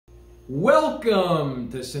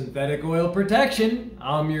Welcome to Synthetic Oil Protection.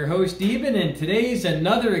 I'm your host Eben, and today's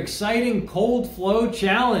another exciting cold flow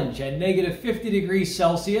challenge at negative 50 degrees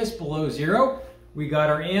Celsius below zero. We got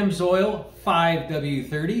our AMSOIL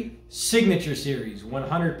 5W-30 Signature Series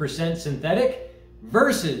 100% synthetic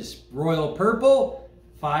versus Royal Purple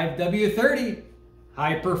 5W-30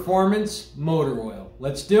 High Performance Motor Oil.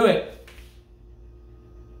 Let's do it.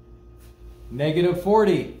 Negative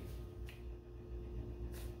 40.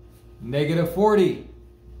 Negative 40.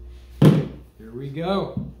 Here we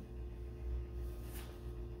go.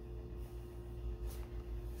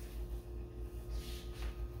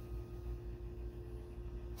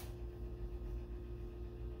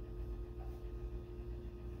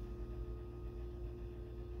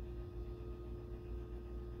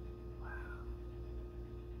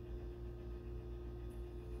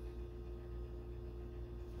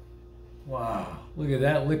 Wow, look at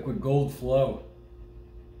that liquid gold flow.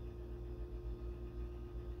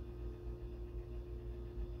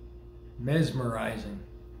 Mesmerizing.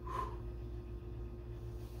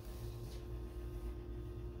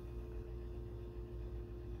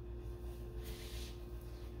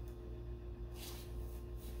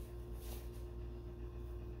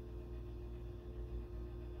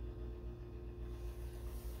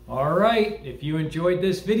 All right, if you enjoyed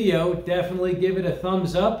this video, definitely give it a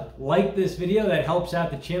thumbs up. Like this video, that helps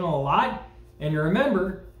out the channel a lot. And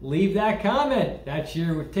remember, leave that comment. That's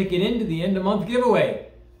your ticket into the end of month giveaway.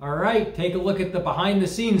 All right, take a look at the behind the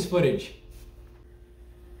scenes footage.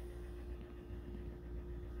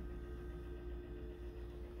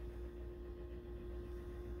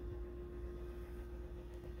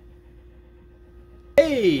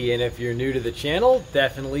 Hey, and if you're new to the channel,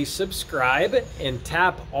 definitely subscribe and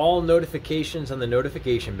tap all notifications on the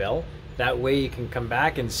notification bell. That way you can come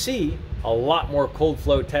back and see a lot more cold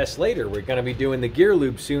flow tests later. We're going to be doing the gear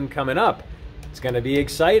lube soon coming up. It's going to be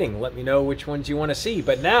exciting. Let me know which ones you want to see.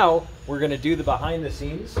 But now we're going to do the behind the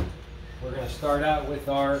scenes. We're going to start out with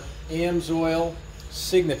our AMSOIL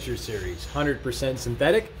Signature Series, 100%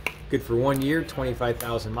 synthetic, good for 1 year,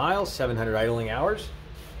 25,000 miles, 700 idling hours.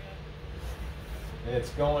 And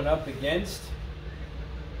it's going up against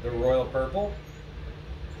the Royal Purple.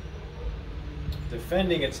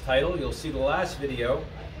 Defending its title, you'll see the last video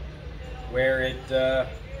where it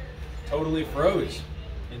totally froze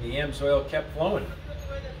and the AMSOIL kept flowing.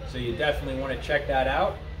 So you definitely want to check that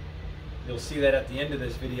out. You'll see that at the end of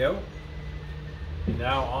this video. And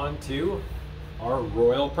now on to our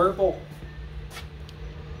Royal Purple.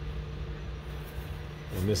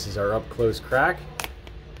 And this is our up close crack.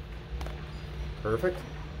 Perfect.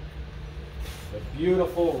 The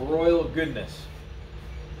beautiful royal goodness.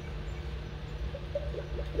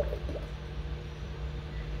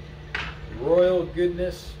 Royal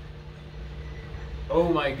goodness. Oh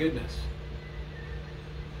my goodness.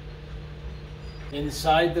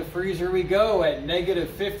 Inside the freezer we go at negative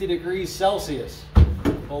 50 degrees Celsius,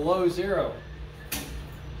 below zero.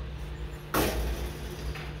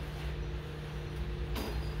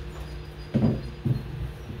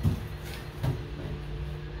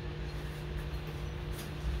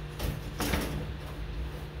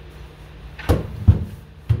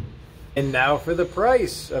 And now for the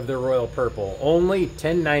price of the Royal Purple, only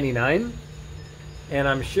 $10.99. And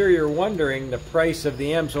I'm sure you're wondering the price of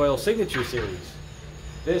the AMSOIL Signature Series.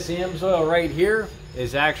 This AMSOIL right here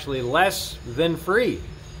is actually less than free.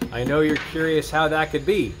 I know you're curious how that could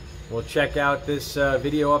be. Well, check out this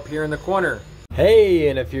video up here in the corner. Hey,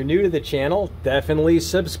 and if you're new to the channel, definitely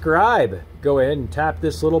subscribe. Go ahead and tap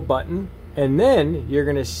this little button, and then you're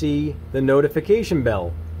gonna see the notification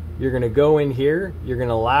bell. You're gonna go in here, you're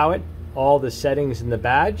gonna allow it all the settings in the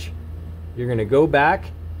badge. You're gonna go back,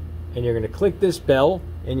 and you're going to click this bell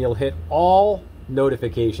and you'll hit all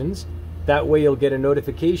notifications. That way you'll get a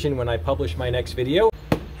notification when I publish my next video.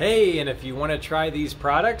 Hey, and if you want to try these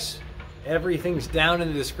products, everything's down in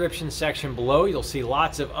the description section below. You'll see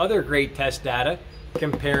lots of other great test data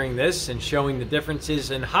comparing this and showing the differences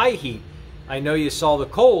in high heat. I know you saw the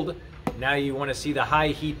cold, now you want to see the high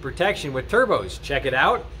heat protection with turbos. Check it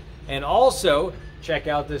out. And also check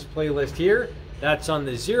out this playlist here. That's on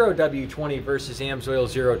the 0W20 versus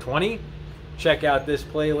AMSOIL 020. Check out this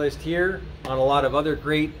playlist here on a lot of other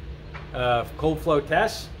great cold flow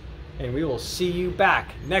tests. And we will see you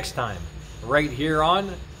back next time right here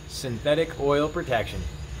on Synthetic Oil Protection.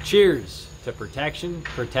 Cheers to protection,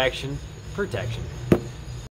 protection, protection.